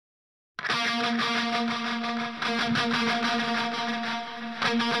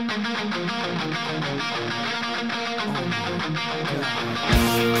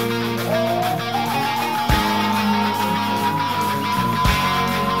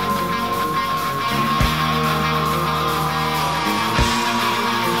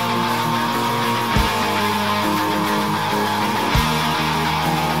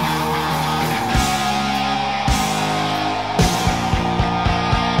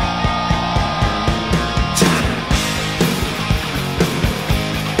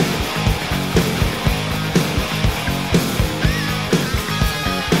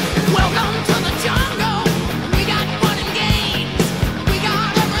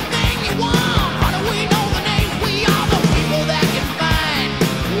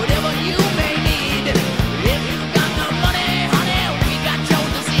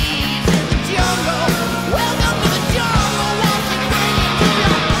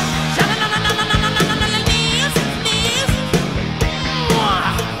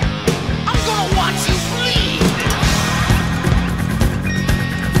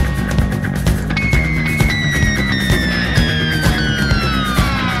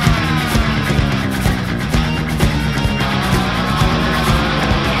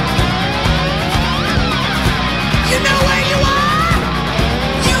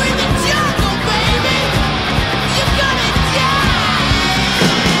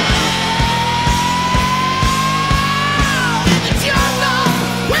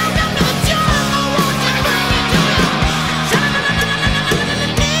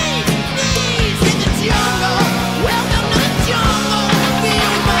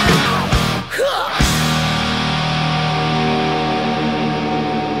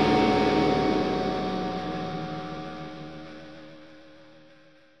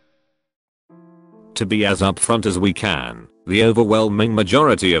To be as upfront as we can, the overwhelming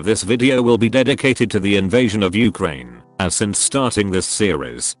majority of this video will be dedicated to the invasion of Ukraine, as since starting this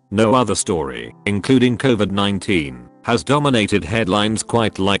series, no other story, including COVID-19, has dominated headlines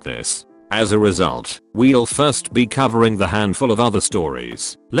quite like this. As a result, we'll first be covering the handful of other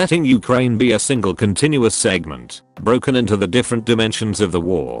stories, letting Ukraine be a single continuous segment, broken into the different dimensions of the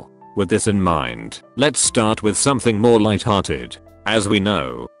war. With this in mind, let's start with something more lighthearted. As we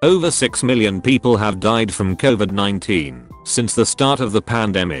know, over 6 million people have died from COVID-19 since the start of the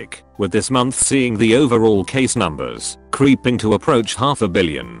pandemic, with this month seeing the overall case numbers creeping to approach 500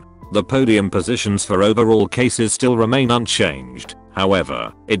 million. The podium positions for overall cases still remain unchanged.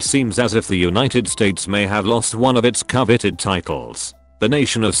 However, it seems as if the United States may have lost one of its coveted titles. The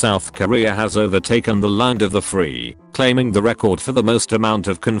nation of South Korea has overtaken the land of the free, claiming the record for the most amount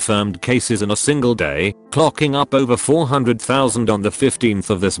of confirmed cases in a single day, clocking up over 400,000 on the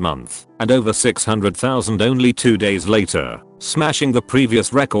 15th of this month, and over 600,000 only 2 days later, smashing the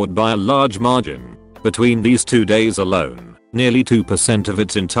previous record by a large margin. Between these 2 days alone, nearly 2% of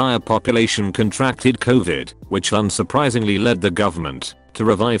its entire population contracted COVID, which unsurprisingly led the government to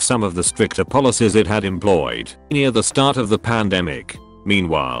revive some of the stricter policies it had employed near the start of the pandemic.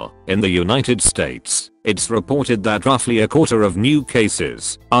 Meanwhile, in the United States, it's reported that roughly a quarter of new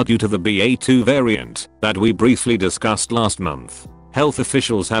cases are due to the BA.2 variant that we briefly discussed last month. Health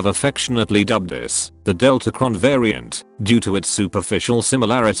officials have affectionately dubbed this the Deltacron variant due to its superficial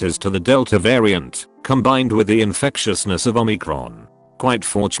similarities to the Delta variant, combined with the infectiousness of Omicron. Quite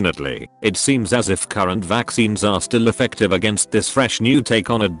fortunately, it seems as if current vaccines are still effective against this fresh new take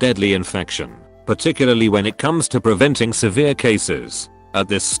on a deadly infection, particularly when it comes to preventing severe cases. At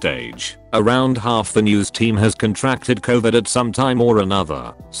this stage, around half the news team has contracted COVID at some time or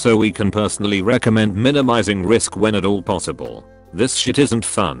another, so we can personally recommend minimizing risk when at all possible. This shit isn't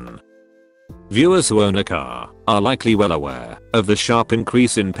fun. Viewers who own a car are likely well aware of the sharp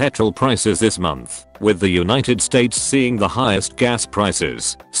increase in petrol prices this month, with the United States seeing the highest gas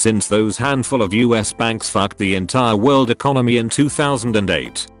prices since those handful of US banks fucked the entire world economy in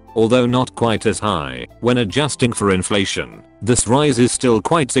 2008. Although not quite as high when adjusting for inflation, this rise is still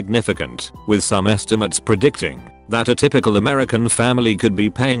quite significant, with some estimates predicting that a typical American family could be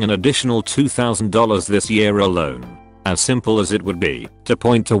paying an additional $2,000 this year alone. As simple as it would be to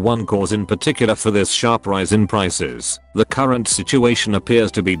point to one cause in particular for this sharp rise in prices, the current situation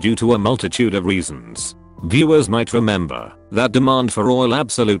appears to be due to a multitude of reasons. Viewers might remember that demand for oil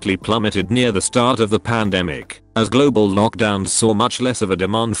absolutely plummeted near the start of the pandemic, as global lockdowns saw much less of a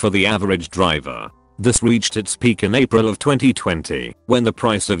demand for the average driver. This reached its peak in April of 2020, when the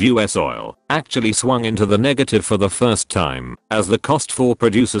price of US oil actually swung into the negative for the first time, as the cost for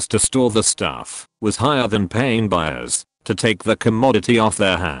producers to store the stuff was higher than paying buyers to take the commodity off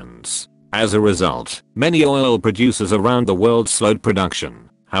their hands. As a result, many oil producers around the world slowed production.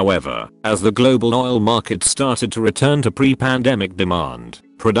 However, as the global oil market started to return to pre-pandemic demand,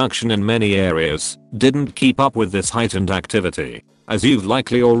 production in many areas didn't keep up with this heightened activity. As you've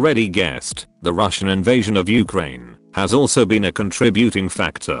likely already guessed, the Russian invasion of Ukraine has also been a contributing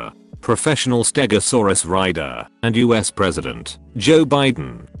factor. Professional Stegosaurus rider and US President Joe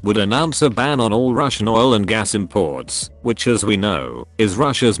Biden would announce a ban on all Russian oil and gas imports, which, as we know, is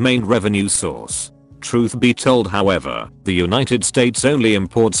Russia's main revenue source. Truth be told, however, the United States only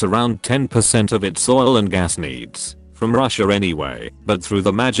imports around 10% of its oil and gas needs from Russia anyway, but through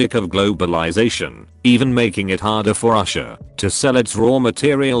the magic of globalization, even making it harder for Russia to sell its raw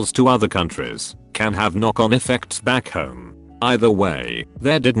materials to other countries can have knock-on effects back home. Either way,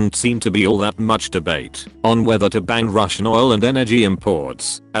 there didn't seem to be all that much debate on whether to ban Russian oil and energy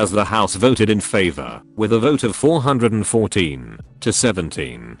imports, as the House voted in favor with a vote of 414 to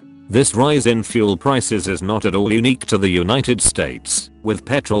 17. This rise in fuel prices is not at all unique to the United States, with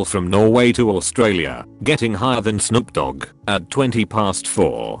petrol from Norway to Australia getting higher than Snoop Dogg at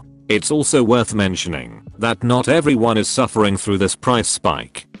 4:20. It's also worth mentioning that not everyone is suffering through this price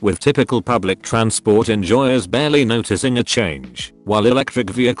spike, with typical public transport enjoyers barely noticing a change, while electric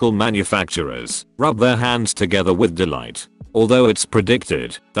vehicle manufacturers rub their hands together with delight. Although it's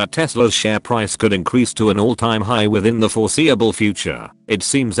predicted that Tesla's share price could increase to an all-time high within the foreseeable future, it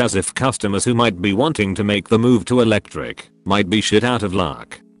seems as if customers who might be wanting to make the move to electric might be shit out of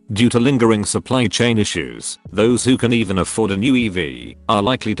luck. Due to lingering supply chain issues, those who can even afford a new EV are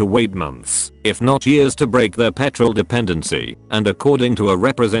likely to wait months, if not years, to break their petrol dependency, and according to a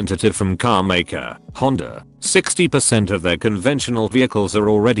representative from car maker Honda, 60% of their conventional vehicles are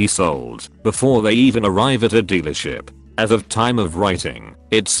already sold before they even arrive at a dealership. As of time of writing,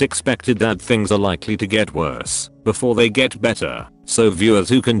 it's expected that things are likely to get worse before they get better, so viewers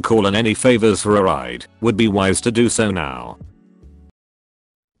who can call in any favors for a ride would be wise to do so now.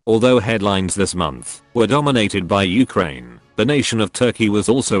 Although headlines this month were dominated by Ukraine, the nation of Turkey was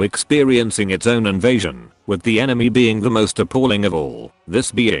also experiencing its own invasion, with the enemy being the most appalling of all,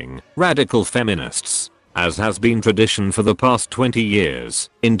 this being radical feminists. As has been tradition for the past 20 years,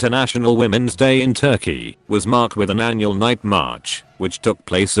 International Women's Day in Turkey was marked with an annual night march, which took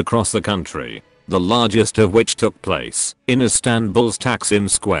place across the country, the largest of which took place in Istanbul's Taksim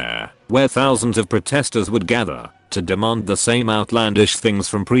Square, where thousands of protesters would gather to demand the same outlandish things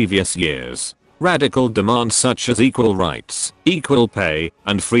from previous years. Radical demands such as equal rights, equal pay,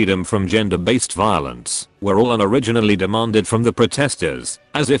 and freedom from gender-based violence were all unoriginally demanded from the protesters,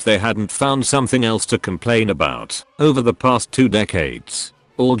 as if they hadn't found something else to complain about over the past 2 decades.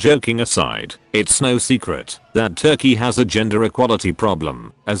 All joking aside, it's no secret that Turkey has a gender equality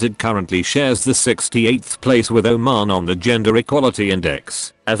problem, as it currently shares the 68th place with Oman on the Gender Equality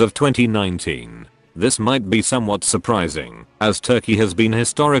Index as of 2019. This might be somewhat surprising, as Turkey has been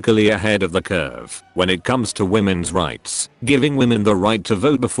historically ahead of the curve when it comes to women's rights, giving women the right to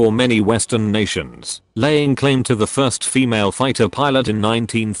vote before many Western nations, laying claim to the first female fighter pilot in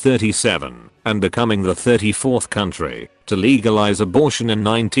 1937, and becoming the 34th country to legalize abortion in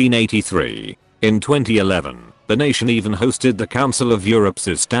 1983. In 2011, the nation even hosted the Council of Europe's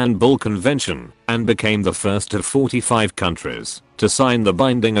Istanbul Convention and became the first of 45 countries to sign the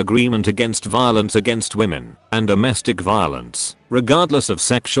binding agreement against violence against women and domestic violence, regardless of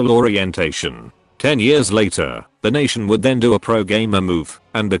sexual orientation. 10 years later, the nation would then do a pro-gamer move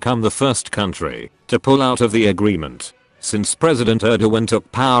and become the first country to pull out of the agreement since President Erdogan took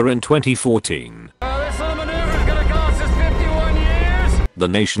power in 2014. The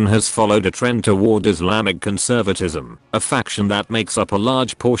nation has followed a trend toward Islamic conservatism, a faction that makes up a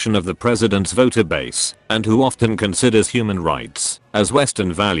large portion of the president's voter base, and who often considers human rights as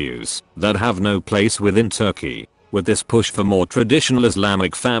Western values that have no place within Turkey. With this push for more traditional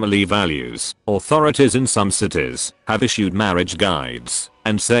Islamic family values, authorities in some cities have issued marriage guides,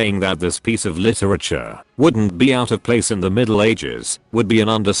 and saying that this piece of literature wouldn't be out of place in the Middle Ages would be an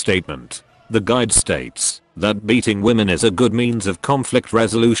understatement. The guide states that beating women is a good means of conflict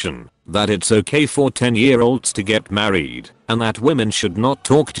resolution, that it's okay for 10-year-olds to get married, and that women should not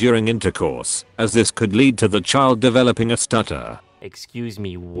talk during intercourse, as this could lead to the child developing a stutter. Excuse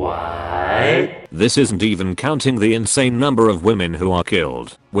me, what? This isn't even counting the insane number of women who are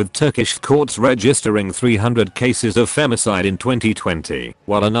killed, with Turkish courts registering 300 cases of femicide in 2020,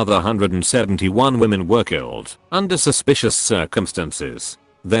 while another 171 women were killed under suspicious circumstances.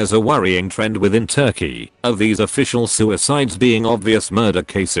 There's a worrying trend within Turkey of these official suicides being obvious murder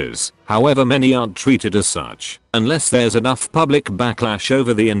cases. However, many aren't treated as such unless there's enough public backlash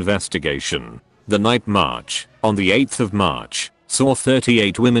over the investigation. The night march on the 8th of March saw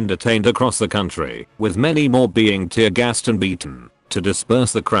 38 women detained across the country, with many more being tear gassed and beaten. to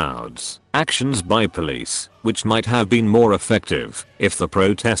disperse the crowds. Actions by police, which might have been more effective if the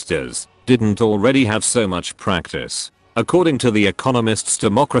protesters didn't already have so much practice. According to The Economist's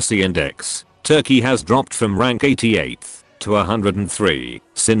Democracy Index, Turkey has dropped from rank 88th to 103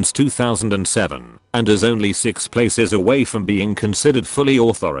 since 2007 and is only 6 places away from being considered fully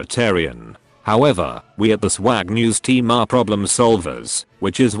authoritarian. However, we at the Swag News team are problem solvers,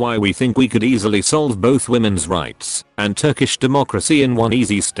 which is why we think we could easily solve both women's rights and Turkish democracy in one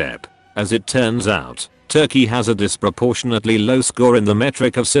easy step. As it turns out, Turkey has a disproportionately low score in the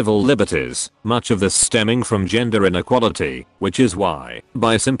metric of civil liberties, much of this stemming from gender inequality, which is why,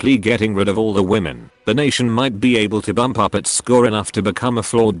 by simply getting rid of all the women, the nation might be able to bump up its score enough to become a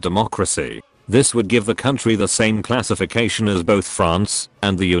flawed democracy. This would give the country the same classification as both France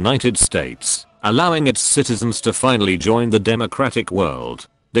and the United States, allowing its citizens to finally join the democratic world.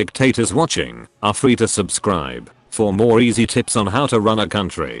 Dictators watching are free to subscribe for more easy tips on how to run a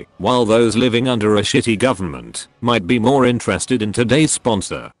country, while those living under a shitty government might be more interested in today's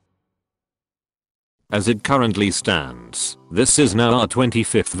sponsor. As it currently stands, this is now our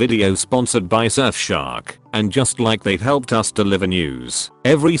 25th video sponsored by Surfshark, and just like they've helped us deliver news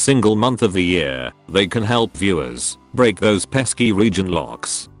every single month of the year, they can help viewers break those pesky region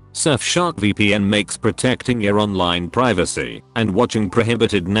locks. Surfshark VPN makes protecting your online privacy and watching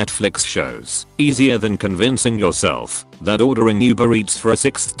prohibited Netflix shows easier than convincing yourself that ordering Uber Eats for a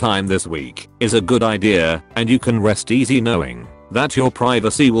 6th time this week is a good idea, and you can rest easy knowing that your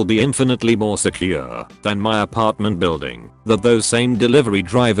privacy will be infinitely more secure than my apartment building that those same delivery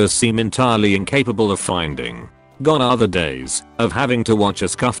drivers seem entirely incapable of finding. Gone are the days of having to watch a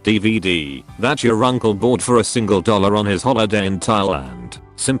scuffed DVD that your uncle bought for $1 on his holiday in Thailand.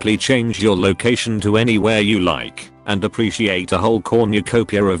 Simply change your location to anywhere you like and appreciate a whole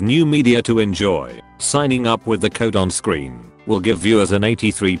cornucopia of new media to enjoy. Signing up with the code on screen will give viewers an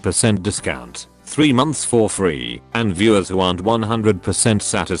 83% discount, 3 months for free, and viewers who aren't 100%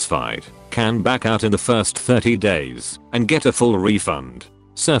 satisfied can back out in the first 30 days and get a full refund.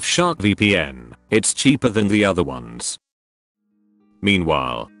 Surfshark VPN, it's cheaper than the other ones.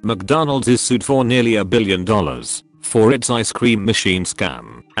 Meanwhile, McDonald's is sued for nearly $1 billion for its ice cream machine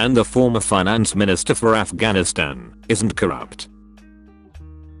scam, and the former finance minister for Afghanistan isn't corrupt.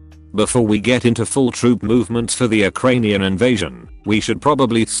 Before we get into full troop movements for the Ukrainian invasion, we should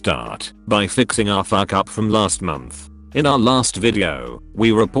probably start by fixing our fuck up from last month. In our last video,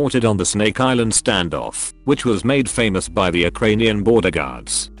 we reported on the Snake Island standoff, which was made famous by the Ukrainian border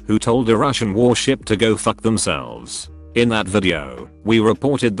guards, who told a Russian warship to go fuck themselves. In that video, we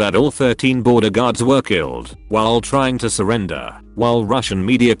reported that all 13 border guards were killed while trying to surrender, while Russian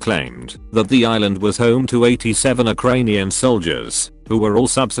media claimed that the island was home to 87 Ukrainian soldiers, who were all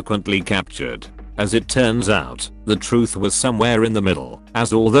subsequently captured. As it turns out, the truth was somewhere in the middle,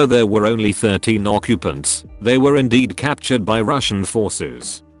 as although there were only 13 occupants, they were indeed captured by Russian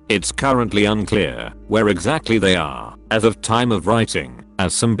forces. It's currently unclear where exactly they are as of time of writing,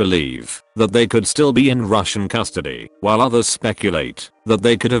 as some believe that they could still be in Russian custody, while others speculate that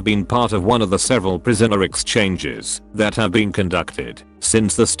they could have been part of one of the several prisoner exchanges that have been conducted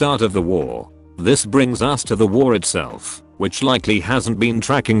since the start of the war. This brings us to the war itself, which likely hasn't been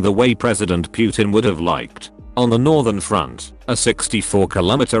tracking the way President Putin would have liked. On the northern front, a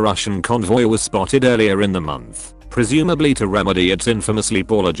 64-kilometer Russian convoy was spotted earlier in the month, presumably to remedy its infamously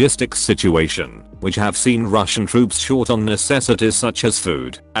poor logistics situation, which have seen Russian troops short on necessities such as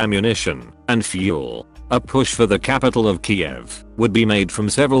food, ammunition, and fuel. A push for the capital of Kiev would be made from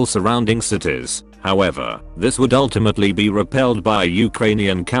several surrounding cities. However, this would ultimately be repelled by a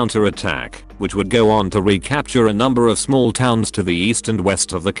Ukrainian counterattack, which would go on to recapture a number of small towns to the east and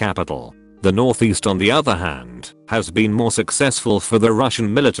west of the capital. The northeast, on the other hand, has been more successful for the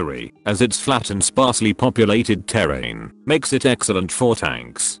Russian military, as its flat and sparsely populated terrain makes it excellent for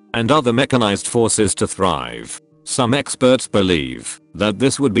tanks and other mechanized forces to thrive. Some experts believe that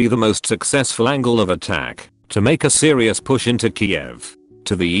this would be the most successful angle of attack to make a serious push into Kiev.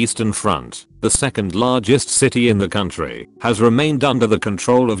 To the eastern front, the second largest city in the country has remained under the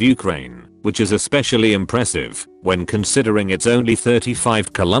control of Ukraine, which is especially impressive when considering it's only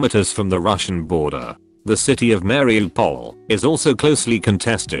 35 kilometers from the Russian border. The city of Mariupol is also closely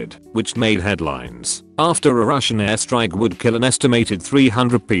contested, which made headlines after a Russian airstrike would kill an estimated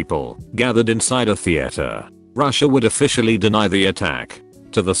 300 people gathered inside a theater. Russia would officially deny the attack.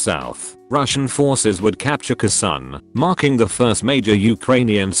 To the south, Russian forces would capture Kherson, marking the first major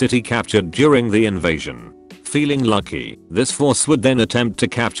Ukrainian city captured during the invasion. Feeling lucky, this force would then attempt to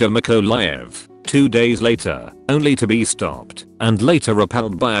capture Mykolaiv 2 days later, only to be stopped and later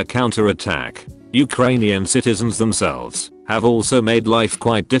repelled by a counterattack. Ukrainian citizens themselves have also made life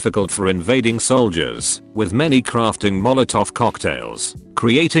quite difficult for invading soldiers, with many crafting Molotov cocktails,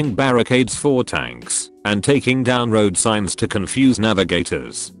 creating barricades for tanks, and taking down road signs to confuse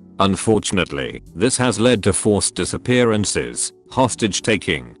navigators. Unfortunately, this has led to forced disappearances, hostage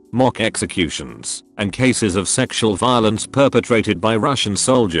taking, mock executions, and cases of sexual violence perpetrated by Russian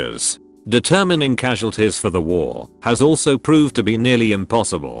soldiers. Determining casualties for the war has also proved to be nearly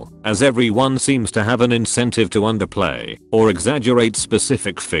impossible, as everyone seems to have an incentive to underplay or exaggerate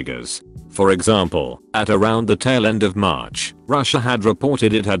specific figures. For example, at around the tail end of March, Russia had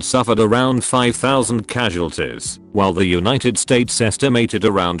reported it had suffered around 5,000 casualties, while the United States estimated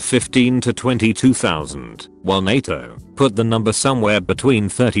around 15 to 22,000, while NATO put the number somewhere between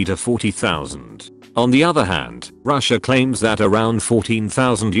 30 to 40,000. On the other hand, Russia claims that around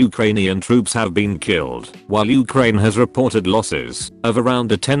 14,000 Ukrainian troops have been killed, while Ukraine has reported losses of around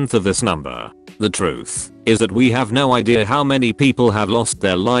a tenth of this number. The truth is that we have no idea how many people have lost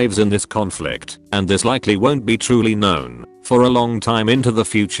their lives in this conflict, and this likely won't be truly known for a long time into the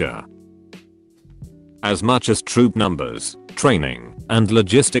future. As much as troop numbers, training, and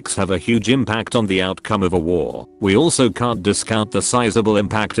logistics have a huge impact on the outcome of a war, we also can't discount the sizable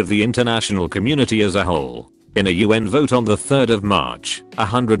impact of the international community as a whole. In a UN vote on the 3rd of March,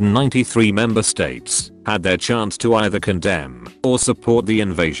 193 member states had their chance to either condemn or support the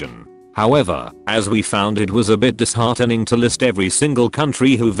invasion. However, as we found, it was a bit disheartening to list every single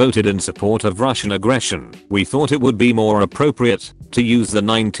country who voted in support of Russian aggression. We thought it would be more appropriate to use the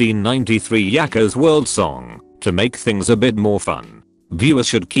 1993 Yakko's World Song to make things a bit more fun. Viewers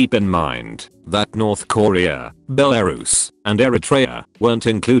should keep in mind that North Korea, Belarus, and Eritrea weren't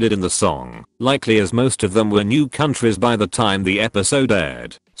included in the song, likely as most of them were new countries by the time the episode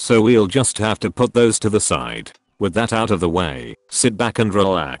aired, so we'll just have to put those to the side. With that out of the way, sit back and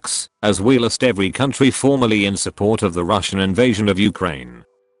relax, as we list every country formally in support of the Russian invasion of Ukraine.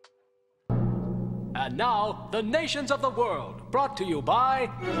 And now, the nations of the world, brought to you by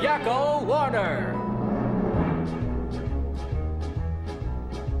Yakko Warner.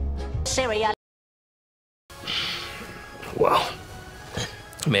 Syria. Wow.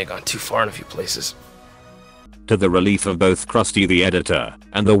 I may have gone too far in a few places. To the relief of both Krusty the editor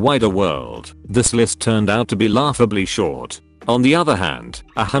and the wider world, this list turned out to be laughably short. On the other hand,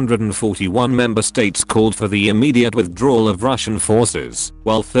 141 member states called for the immediate withdrawal of Russian forces,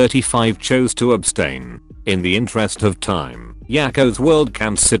 while 35 chose to abstain. In the interest of time, Yakko's World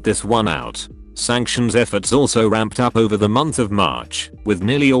can't sit this one out. Sanctions efforts also ramped up over the month of March, with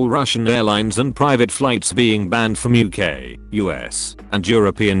nearly all Russian airlines and private flights being banned from UK, US, and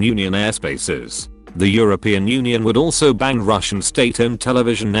European Union airspaces. The European Union would also ban Russian state-owned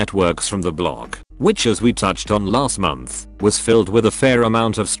television networks from the bloc, which, as we touched on last month, was filled with a fair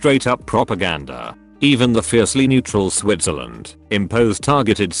amount of straight-up propaganda. Even the fiercely neutral Switzerland imposed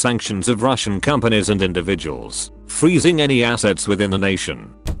targeted sanctions of Russian companies and individuals, freezing any assets within the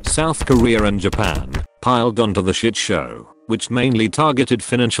nation. South Korea and Japan piled onto the shit show, which mainly targeted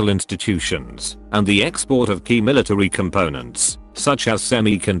financial institutions and the export of key military components, such as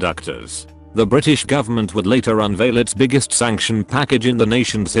semiconductors. The British government would later unveil its biggest sanction package in the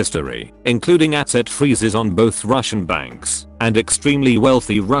nation's history, including asset freezes on both Russian banks and extremely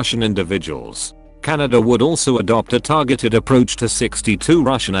wealthy Russian individuals. Canada would also adopt a targeted approach to 62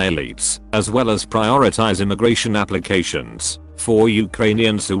 Russian elites, as well as prioritize immigration applications for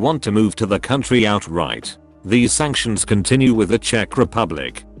Ukrainians who want to move to the country outright. These sanctions continue with the Czech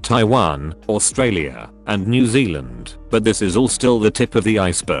Republic, Taiwan, Australia, and New Zealand, but this is all still the tip of the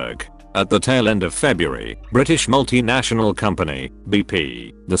iceberg. At the tail end of February, British multinational company,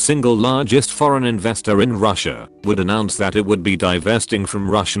 BP, the single largest foreign investor in Russia, would announce that it would be divesting from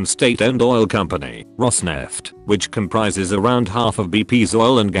Russian state-owned oil company, Rosneft, which comprises around half of BP's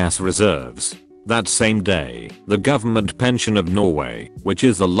oil and gas reserves. That same day, the government pension of Norway, which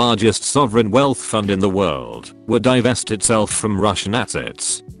is the largest sovereign wealth fund in the world, would divest itself from Russian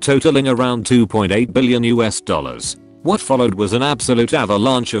assets, totaling around $2.8 billion. What followed was an absolute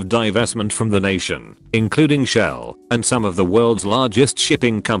avalanche of divestment from the nation, including Shell and some of the world's largest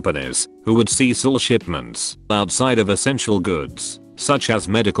shipping companies, who would cease all shipments outside of essential goods, such as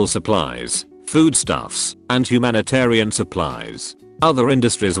medical supplies, foodstuffs, and humanitarian supplies. Other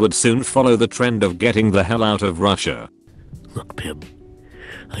industries would soon follow the trend of getting the hell out of Russia. Look, Pim,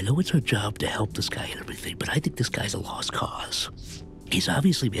 I know it's our job to help this guy and everything, but I think this guy's a lost cause. He's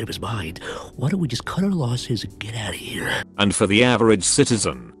obviously made up his mind. Why don't we just cut our losses and get out of here? And for the average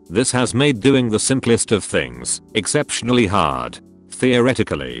citizen, this has made doing the simplest of things exceptionally hard.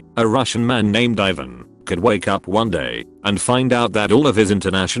 Theoretically, a Russian man named Ivan could wake up one day and find out that all of his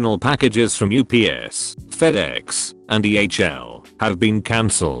international packages from UPS, FedEx, and DHL have been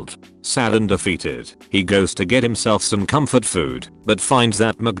cancelled. Sad and defeated, he goes to get himself some comfort food, but finds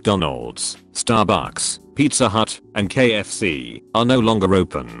that McDonald's, Starbucks, Pizza Hut, and KFC are no longer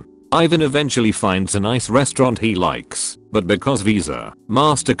open. Ivan eventually finds a nice restaurant he likes, but because Visa,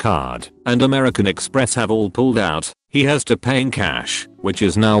 MasterCard, and American Express have all pulled out, he has to pay in cash, which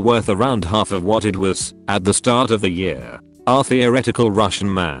is now worth around half of what it was at the start of the year. Our theoretical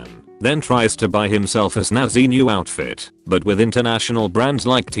Russian man then tries to buy himself a snazzy new outfit, but with international brands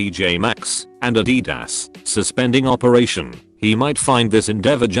like TJ Maxx and Adidas suspending operation, he might find this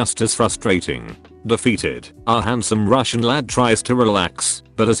endeavor just as frustrating. Defeated, our handsome Russian lad tries to relax,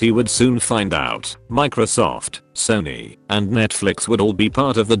 but as he would soon find out, Microsoft, Sony, and Netflix would all be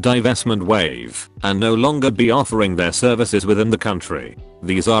part of the divestment wave and no longer be offering their services within the country.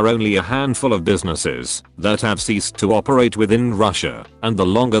 These are only a handful of businesses that have ceased to operate within Russia, and the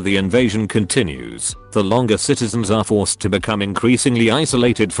longer the invasion continues, the longer citizens are forced to become increasingly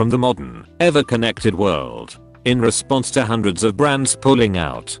isolated from the modern, ever-connected world. In response to hundreds of brands pulling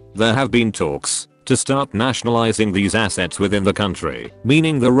out, there have been talks to start nationalizing these assets within the country,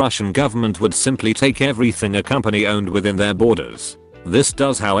 meaning the Russian government would simply take everything a company owned within their borders. This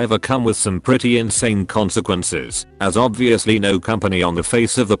does however come with some pretty insane consequences, as obviously no company on the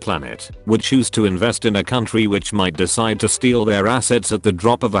face of the planet would choose to invest in a country which might decide to steal their assets at the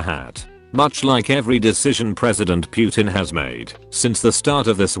drop of a hat. Much like every decision President Putin has made since the start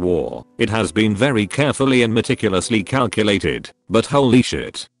of this war, it has been very carefully and meticulously calculated, but holy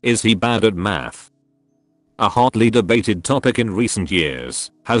shit, is he bad at math. A hotly debated topic in recent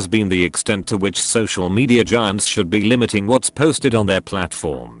years has been the extent to which social media giants should be limiting what's posted on their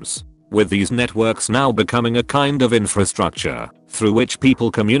platforms. With these networks now becoming a kind of infrastructure through which people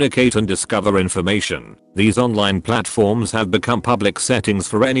communicate and discover information, these online platforms have become public settings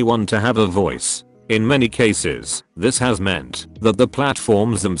for anyone to have a voice. In many cases, this has meant that the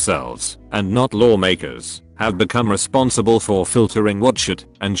platforms themselves, and not lawmakers, have become responsible for filtering what should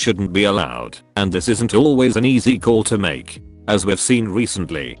and shouldn't be allowed, and this isn't always an easy call to make. As we've seen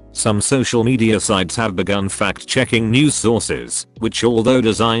recently, some social media sites have begun fact-checking news sources, which although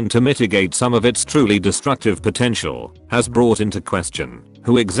designed to mitigate some of its truly destructive potential, has brought into question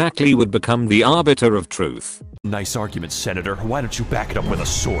who exactly would become the arbiter of truth. Nice argument, Senator. Why don't you back it up with a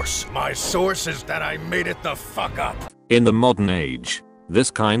source? My source is that I made it the fuck up. In the modern age, this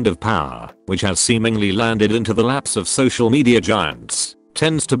kind of power, which has seemingly landed into the laps of social media giants,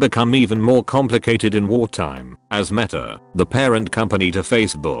 tends to become even more complicated in wartime, as Meta, the parent company to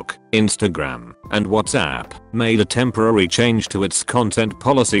Facebook, Instagram, and WhatsApp, made a temporary change to its content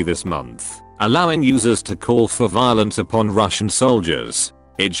policy this month, allowing users to call for violence upon Russian soldiers.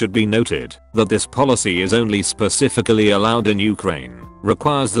 It should be noted that this policy is only specifically allowed in Ukraine,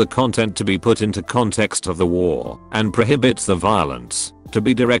 requires the content to be put into context of the war, and prohibits the violence to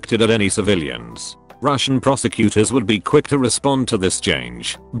be directed at any civilians. Russian prosecutors would be quick to respond to this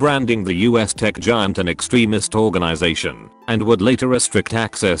change, branding the US tech giant an extremist organization, and would later restrict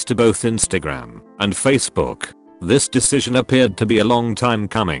access to both Instagram and Facebook. This decision appeared to be a long time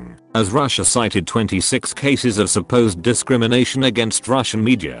coming, as Russia cited 26 cases of supposed discrimination against Russian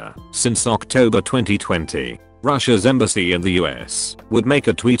media since October 2020. Russia's embassy in the US would make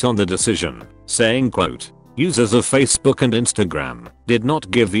a tweet on the decision, saying, quote, "Users of Facebook and Instagram did not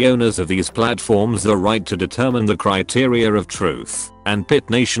give the owners of these platforms the right to determine the criteria of truth and pit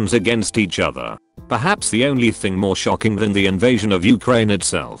nations against each other." Perhaps the only thing more shocking than the invasion of Ukraine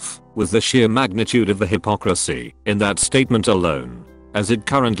itself was the sheer magnitude of the hypocrisy in that statement alone. As it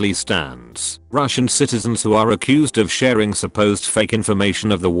currently stands, Russian citizens who are accused of sharing supposed fake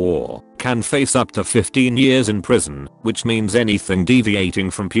information of the war can face up to 15 years in prison, which means anything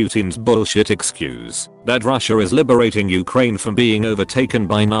deviating from Putin's bullshit excuse that Russia is liberating Ukraine from being overtaken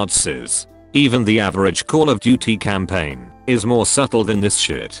by Nazis. Even the average Call of Duty campaign is more subtle than this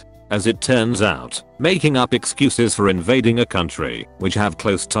shit. As it turns out, making up excuses for invading a country which have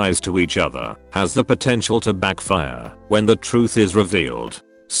close ties to each other has the potential to backfire when the truth is revealed.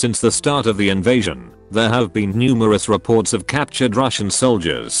 Since the start of the invasion, there have been numerous reports of captured Russian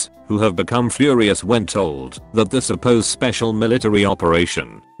soldiers who have become furious when told that the supposed special military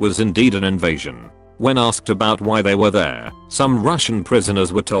operation was indeed an invasion. When asked about why they were there, some Russian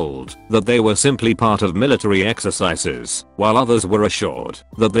prisoners were told that they were simply part of military exercises, while others were assured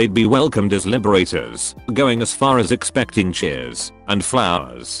that they'd be welcomed as liberators, going as far as expecting cheers and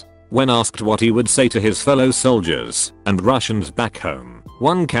flowers. When asked what he would say to his fellow soldiers and Russians back home,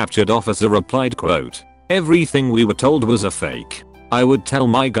 one captured officer replied, quote, "Everything we were told was a fake. I would tell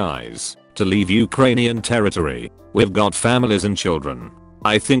my guys to leave Ukrainian territory. We've got families and children.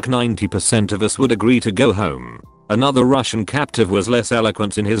 I think 90% of us would agree to go home. Another Russian captive was less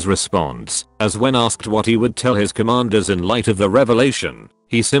eloquent in his response, as when asked what he would tell his commanders in light of the revelation,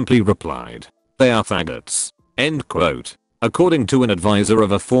 he simply replied, "They are faggots." End quote. According to an advisor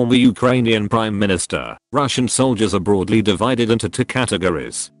of a former Ukrainian prime minister, Russian soldiers are broadly divided into two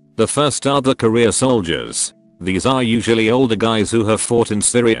categories. The first are the career soldiers. These are usually older guys who have fought in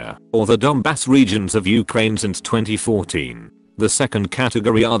Syria or the Donbass regions of Ukraine since 2014. The second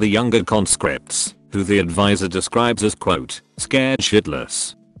category are the younger conscripts, who the advisor describes as quote, "scared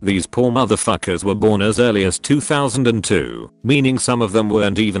shitless." These poor motherfuckers were born as early as 2002, meaning some of them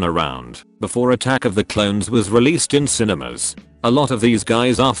weren't even around before Attack of the Clones was released in cinemas. A lot of these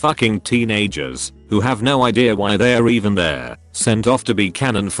guys are fucking teenagers who have no idea why they are even there, sent off to be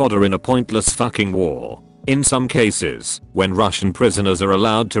cannon fodder in a pointless fucking war. In some cases, when Russian prisoners are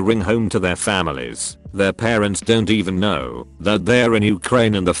allowed to ring home to their families, their parents don't even know that they're in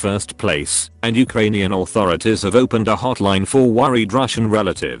Ukraine in the first place, and Ukrainian authorities have opened a hotline for worried Russian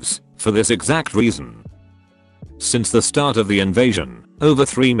relatives for this exact reason. Since the start of the invasion, over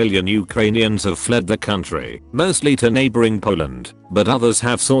 3 million Ukrainians have fled the country, mostly to neighboring Poland, but others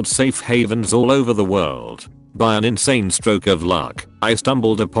have sought safe havens all over the world. By an insane stroke of luck, I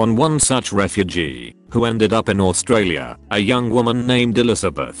stumbled upon one such refugee, who ended up in Australia, a young woman named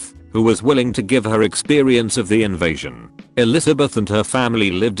Elizabeth, who was willing to give her experience of the invasion. Elizabeth and her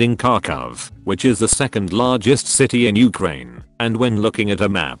family lived in Kharkov, which is the second largest city in Ukraine, and when looking at a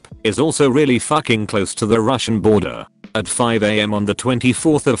map, is also really fucking close to the Russian border. At 5 AM on the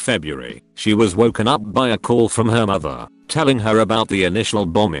 24th of February, she was woken up by a call from her mother, telling her about the initial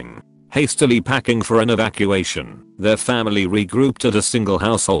bombing. Hastily packing for an evacuation, their family regrouped at a single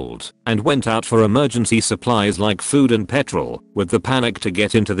household and went out for emergency supplies like food and petrol, with the panic to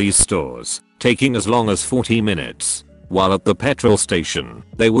get into these stores taking as long as 40 minutes. While at the petrol station,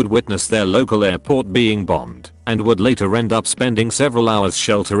 they would witness their local airport being bombed and would later end up spending several hours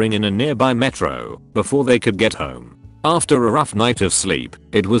sheltering in a nearby metro before they could get home. After a rough night of sleep,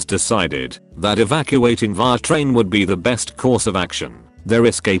 it was decided that evacuating via train would be the best course of action. Their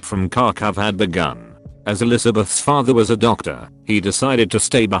escape from Kharkov had begun. As Elizabeth's father was a doctor, he decided to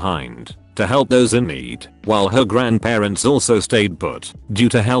stay behind to help those in need, while her grandparents also stayed put due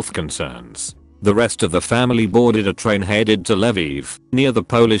to health concerns. The rest of the family boarded a train headed to Lviv, near the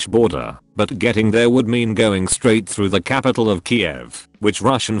Polish border, but getting there would mean going straight through the capital of Kiev, which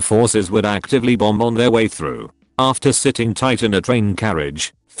Russian forces would actively bomb on their way through. After sitting tight in a train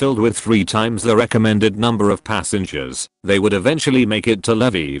carriage, filled with 3 times the recommended number of passengers, they would eventually make it to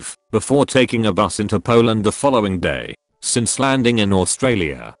Lviv, before taking a bus into Poland the following day. Since landing in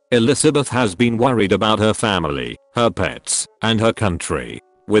Australia, Elizabeth has been worried about her family, her pets, and her country.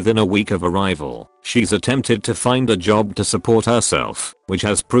 Within a week of arrival, she's attempted to find a job to support herself, which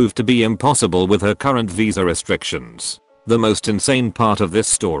has proved to be impossible with her current visa restrictions. The most insane part of this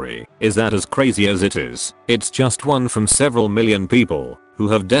story is that, as crazy as it is, it's just one from several million people who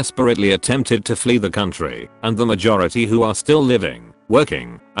have desperately attempted to flee the country, and the majority who are still living,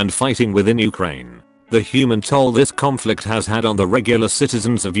 working, and fighting within Ukraine. The human toll this conflict has had on the regular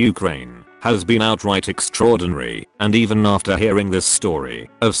citizens of Ukraine has been outright extraordinary, and even after hearing this story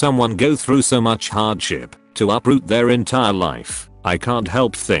of someone go through so much hardship to uproot their entire life, I can't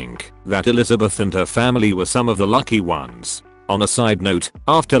help think that Elizabeth and her family were some of the lucky ones. On a side note,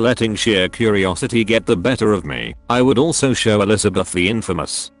 after letting sheer curiosity get the better of me, I would also show Elizabeth the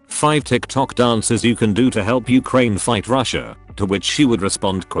infamous 5 TikTok dances you can do to help Ukraine fight Russia, to which she would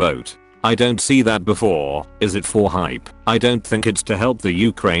respond quote, "I don't see that before, is it for hype? I don't think it's to help the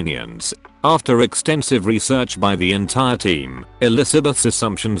Ukrainians." After extensive research by the entire team, Elizabeth's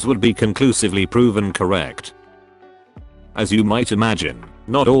assumptions would be conclusively proven correct. As you might imagine,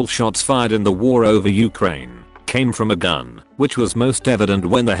 not all shots fired in the war over Ukraine came from a gun, which was most evident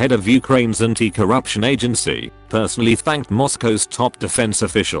when the head of Ukraine's anti-corruption agency personally thanked Moscow's top defense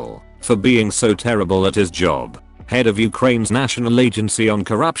official for being so terrible at his job. Head of Ukraine's National Agency on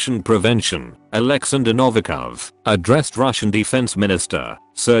Corruption Prevention, Alexander Novikov, addressed Russian Defense Minister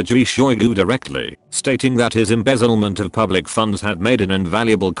Sergei Shoigu directly, stating that his embezzlement of public funds had made an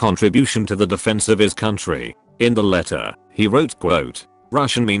invaluable contribution to the defense of his country. In the letter, he wrote quote,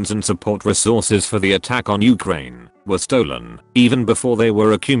 "Russian means and support resources for the attack on Ukraine were stolen even before they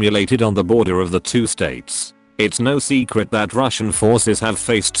were accumulated on the border of the 2 states. It's no secret that Russian forces have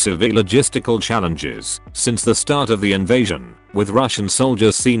faced severe logistical challenges since the start of the invasion, with Russian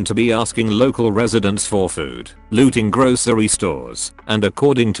soldiers seen to be asking local residents for food, looting grocery stores, and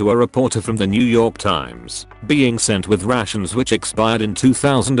according to a reporter from the New York Times, being sent with rations which expired in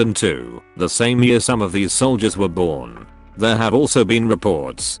 2002, the same year some of these soldiers were born. There have also been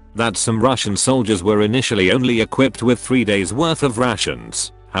reports that some Russian soldiers were initially only equipped with 3 days worth of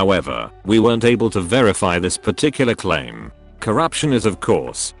rations. However, we weren't able to verify this particular claim. Corruption is of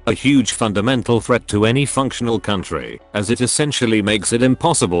course a huge fundamental threat to any functional country, as it essentially makes it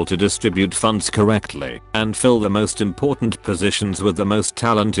impossible to distribute funds correctly and fill the most important positions with the most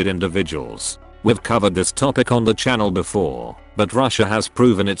talented individuals. We've covered this topic on the channel before, but Russia has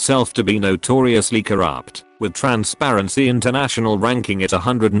proven itself to be notoriously corrupt, with Transparency International ranking it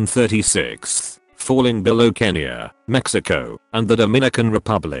 136th. Falling below Kenya, Mexico, and the Dominican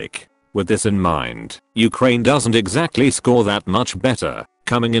Republic. With this in mind, Ukraine doesn't exactly score that much better,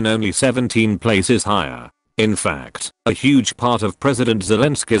 coming in only 17 places higher. In fact, a huge part of President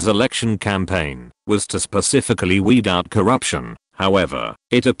Zelensky's election campaign was to specifically weed out corruption. However,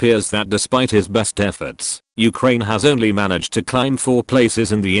 it appears that despite his best efforts, Ukraine has only managed to climb 4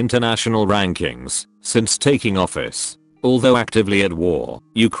 places in the international rankings since taking office. Although actively at war,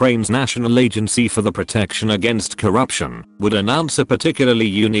 Ukraine's National Agency for the Protection Against Corruption would announce a particularly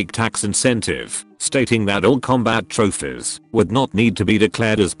unique tax incentive, stating that all combat trophies would not need to be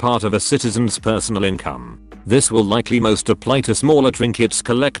declared as part of a citizen's personal income. This will likely most apply to smaller trinkets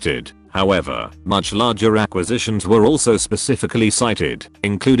collected. However, much larger acquisitions were also specifically cited,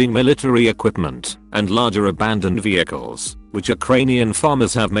 including military equipment and larger abandoned vehicles, which Ukrainian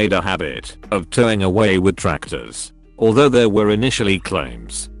farmers have made a habit of towing away with tractors. Although there were initially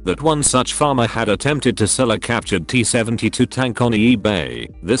claims that one such farmer had attempted to sell a captured T-72 tank on eBay,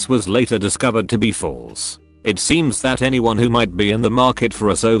 this was later discovered to be false. It seems that anyone who might be in the market for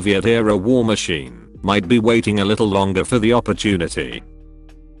a Soviet-era war machine might be waiting a little longer for the opportunity.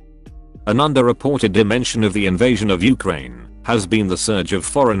 An underreported dimension of the invasion of Ukraine has been the surge of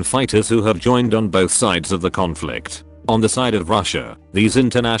foreign fighters who have joined on both sides of the conflict. On the side of Russia, these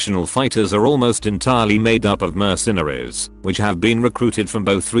international fighters are almost entirely made up of mercenaries, which have been recruited from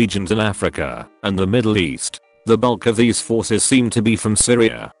both regions in Africa and the Middle East. The bulk of these forces seem to be from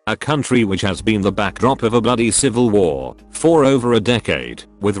Syria, a country which has been the backdrop of a bloody civil war for over a decade,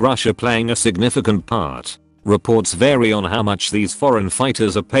 with Russia playing a significant part. Reports vary on how much these foreign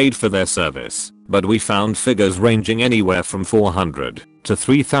fighters are paid for their service, but we found figures ranging anywhere from $400 to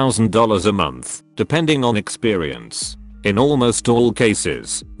 $3,000 a month, depending on experience. In almost all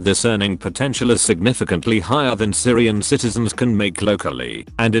cases, this earning potential is significantly higher than Syrian citizens can make locally,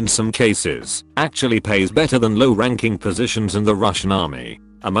 and in some cases, actually pays better than low-ranking positions in the Russian army.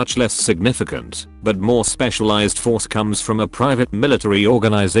 A much less significant, but more specialized force comes from a private military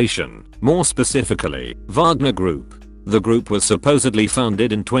organization, more specifically, Wagner Group. The group was supposedly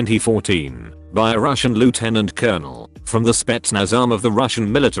founded in 2014 by a Russian lieutenant colonel from the Spetsnaz arm of the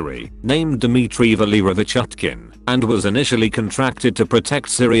Russian military named Dmitry Valerievich Utkin, and was initially contracted to protect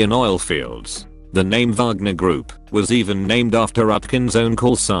Syrian oil fields. The name Wagner Group was even named after Utkin's own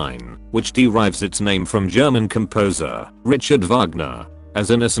call sign, which derives its name from German composer Richard Wagner. As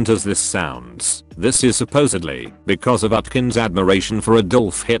innocent as this sounds, this is supposedly because of Utkin's admiration for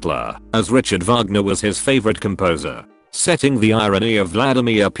Adolf Hitler, as Richard Wagner was his favorite composer. Setting the irony of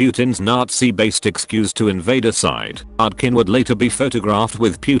Vladimir Putin's Nazi-based excuse to invade aside, Utkin would later be photographed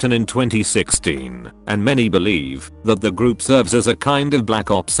with Putin in 2016, and many believe that the group serves as a kind of black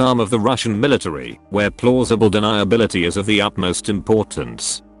ops arm of the Russian military, where plausible deniability is of the utmost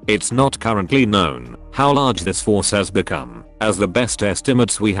importance. It's not currently known how large this force has become, as the best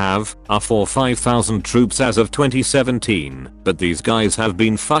estimates we have are for 5,000 troops as of 2017, but these guys have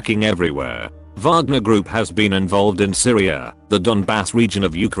been fucking everywhere. Wagner Group has been involved in Syria, the Donbass region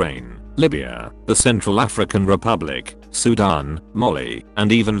of Ukraine, Libya, the Central African Republic, Sudan, Mali,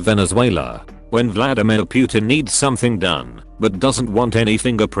 and even Venezuela. When Vladimir Putin needs something done, but doesn't want any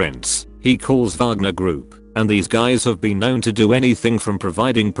fingerprints, he calls Wagner Group. And these guys have been known to do anything from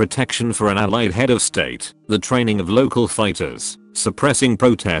providing protection for an allied head of state, the training of local fighters, suppressing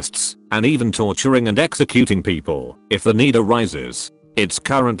protests, and even torturing and executing people, if the need arises. It's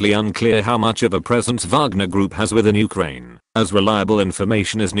currently unclear how much of a presence Wagner Group has within Ukraine, as reliable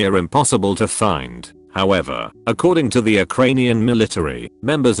information is near impossible to find. However, according to the Ukrainian military,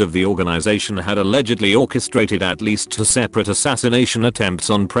 members of the organization had allegedly orchestrated at least 2 separate assassination attempts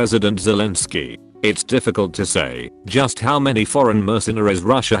on President Zelensky. It's difficult to say just how many foreign mercenaries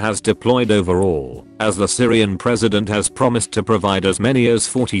Russia has deployed overall, as the Syrian president has promised to provide as many as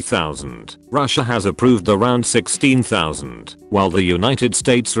 40,000. Russia has approved around 16,000, while the United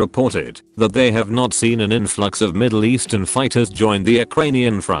States reported that they have not seen an influx of Middle Eastern fighters join the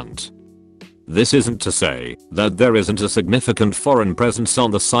Ukrainian front. This isn't to say that there isn't a significant foreign presence on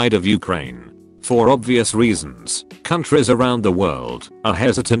the side of Ukraine. For obvious reasons, countries around the world are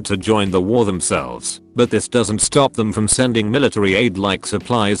hesitant to join the war themselves, but this doesn't stop them from sending military aid like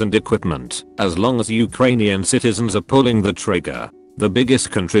supplies and equipment, as long as Ukrainian citizens are pulling the trigger. The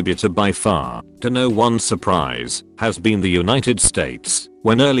biggest contributor by far, to no one's surprise, has been the United States,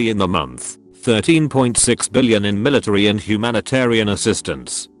 when early in the month, $13.6 billion in military and humanitarian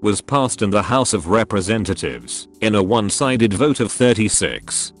assistance was passed in the House of Representatives in a one-sided vote of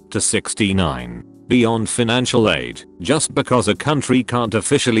 36 to 69. Beyond financial aid, just because a country can't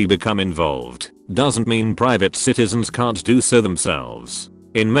officially become involved doesn't mean private citizens can't do so themselves.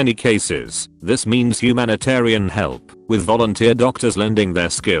 In many cases, this means humanitarian help, with volunteer doctors lending their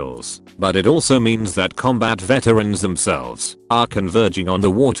skills, but it also means that combat veterans themselves are converging on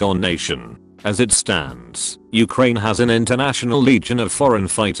the war-torn nation. As it stands, Ukraine has an international legion of foreign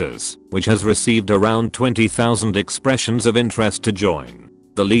fighters, which has received around 20,000 expressions of interest to join.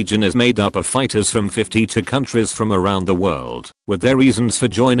 The legion is made up of fighters from 52 countries from around the world, with their reasons for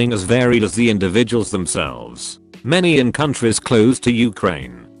joining as varied as the individuals themselves. Many in countries close to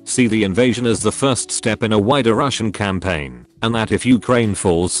Ukraine see the invasion as the first step in a wider Russian campaign, and that if Ukraine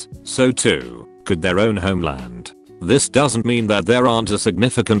falls, so too could their own homeland. This doesn't mean that there aren't a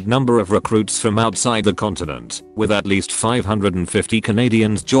significant number of recruits from outside the continent, with at least 550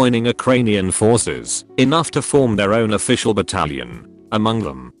 Canadians joining Ukrainian forces, enough to form their own official battalion. Among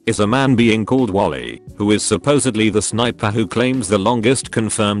them is a man being called Wally, who is supposedly the sniper who claims the longest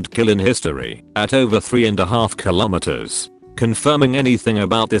confirmed kill in history, at over 3.5 kilometers. Confirming anything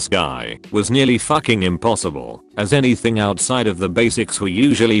about this guy was nearly fucking impossible, as anything outside of the basics were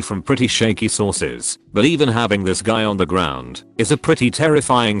usually from pretty shaky sources, but even having this guy on the ground is a pretty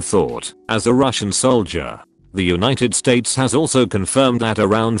terrifying thought as a Russian soldier. The United States has also confirmed that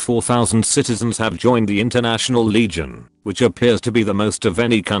around 4,000 citizens have joined the International Legion, which appears to be the most of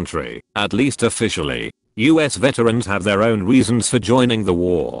any country, at least officially. US veterans have their own reasons for joining the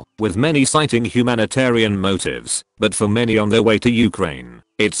war, with many citing humanitarian motives, but for many on their way to Ukraine,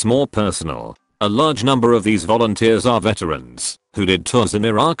 it's more personal. A large number of these volunteers are veterans who did tours in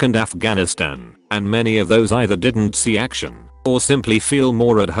Iraq and Afghanistan, and many of those either didn't see action or simply feel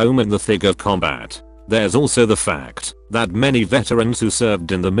more at home in the thick of combat. There's also the fact that many veterans who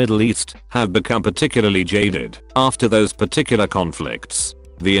served in the Middle East have become particularly jaded after those particular conflicts.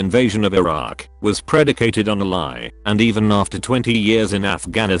 The invasion of Iraq was predicated on a lie, and even after 20 years in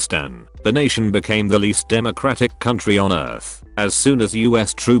Afghanistan, the nation became the least democratic country on earth as soon as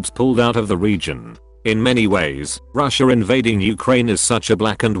US troops pulled out of the region. In many ways, Russia invading Ukraine is such a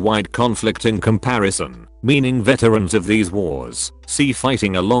black and white conflict in comparison, meaning veterans of these wars see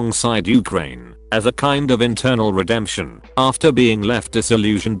fighting alongside Ukraine as a kind of internal redemption after being left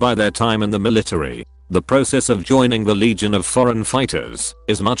disillusioned by their time in the military. The process of joining the Legion of Foreign Fighters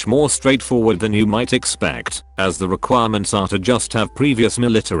is much more straightforward than you might expect, as the requirements are to just have previous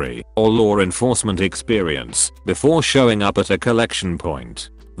military or law enforcement experience before showing up at a collection point.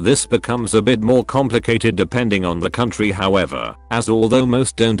 This becomes a bit more complicated depending on the country, however, as although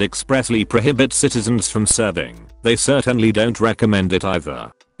most don't expressly prohibit citizens from serving, they certainly don't recommend it either.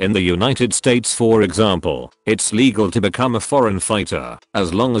 In the United States, for example, it's legal to become a foreign fighter,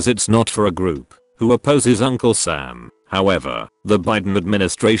 as long as it's not for a group who opposes Uncle Sam. However, the Biden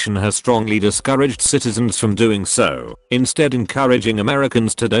administration has strongly discouraged citizens from doing so, instead encouraging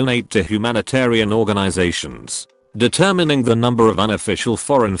Americans to donate to humanitarian organizations. Determining the number of unofficial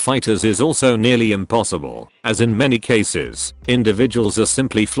foreign fighters is also nearly impossible, as in many cases, individuals are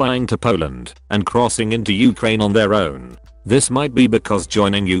simply flying to Poland and crossing into Ukraine on their own. This might be because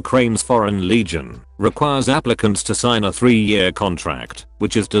joining Ukraine's Foreign Legion requires applicants to sign a 3-year contract,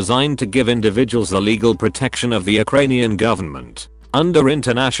 which is designed to give individuals the legal protection of the Ukrainian government. Under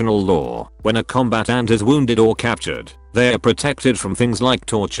international law, when a combatant is wounded or captured, they are protected from things like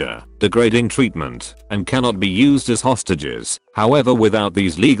torture, degrading treatment, and cannot be used as hostages. However, without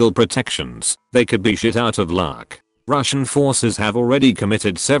these legal protections, they could be shit out of luck. Russian forces have already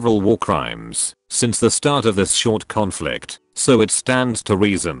committed several war crimes since the start of this short conflict, so it stands to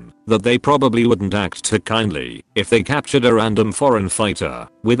reason that they probably wouldn't act too kindly if they captured a random foreign fighter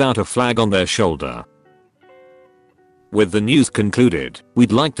without a flag on their shoulder. With the news concluded,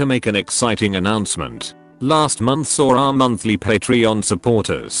 we'd like to make an exciting announcement. Last month saw our monthly Patreon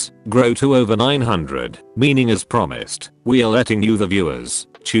supporters grow to over 900, meaning as promised, we are letting you the viewers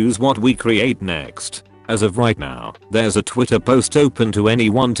choose what we create next. As of right now, there's a Twitter post open to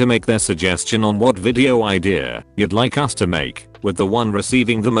anyone to make their suggestion on what video idea you'd like us to make, with the one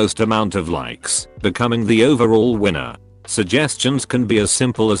receiving the most amount of likes becoming the overall winner. Suggestions can be as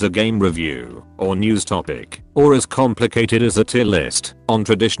simple as a game review or news topic, or as complicated as a tier list on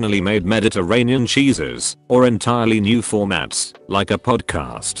traditionally made Mediterranean cheeses, or entirely new formats like a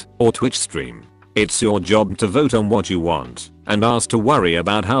podcast or Twitch stream. It's your job to vote on what you want and ours to worry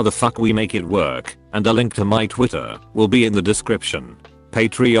about how the fuck we make it work, and a link to my Twitter will be in the description.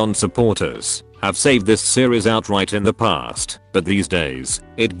 Patreon supporters have saved this series outright in the past, but these days,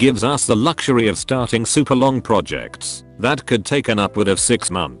 it gives us the luxury of starting super long projects that could take an upward of 6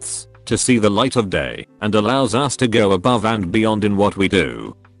 months to see the light of day, and allows us to go above and beyond in what we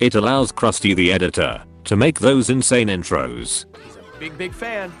do. It allows Krusty the editor to make those insane intros. He's a big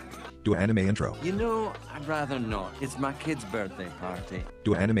fan. Do an anime intro. You know, I'd rather not. It's my kid's birthday party.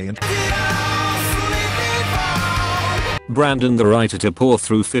 Do an anime intro. Brandon the writer to pour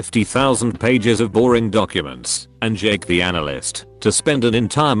through 50,000 pages of boring documents, and Jake the analyst to spend an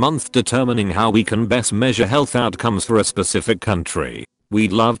entire month determining how we can best measure health outcomes for a specific country.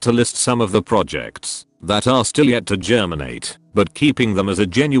 We'd love to list some of the projects that are still yet to germinate, but keeping them as a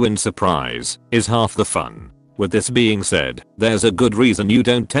genuine surprise is half the fun. With this being said, there's a good reason you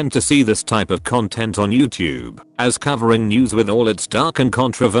don't tend to see this type of content on YouTube, as covering news with all its dark and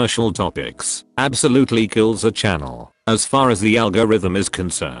controversial topics absolutely kills a channel as far as the algorithm is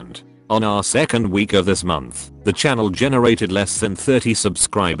concerned. On our second week of this month, the channel generated less than 30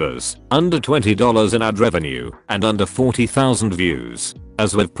 subscribers, under $20 in ad revenue, and under 40,000 views.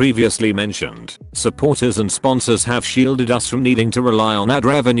 As we've previously mentioned, supporters and sponsors have shielded us from needing to rely on ad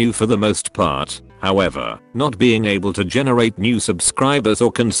revenue for the most part. However, not being able to generate new subscribers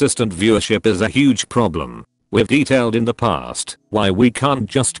or consistent viewership is a huge problem. We've detailed in the past why we can't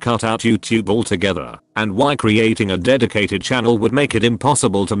just cut out YouTube altogether, and why creating a dedicated channel would make it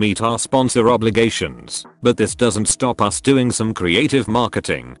impossible to meet our sponsor obligations. But this doesn't stop us doing some creative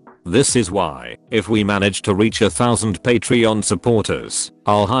marketing. This is why, if we manage to reach 1,000 Patreon supporters,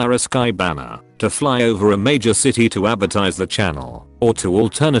 I'll hire a sky banner to fly over a major city to advertise the channel, or to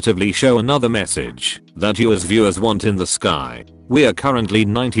alternatively show another message that you as viewers want in the sky. We are currently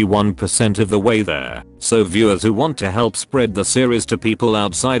 91% of the way there, so viewers who want to help spread the series to people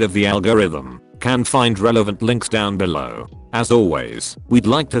outside of the algorithm can find relevant links down below. As always, we'd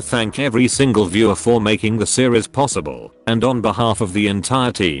like to thank every single viewer for making the series possible, and on behalf of the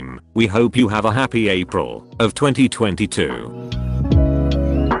entire team, we hope you have a happy April of 2022.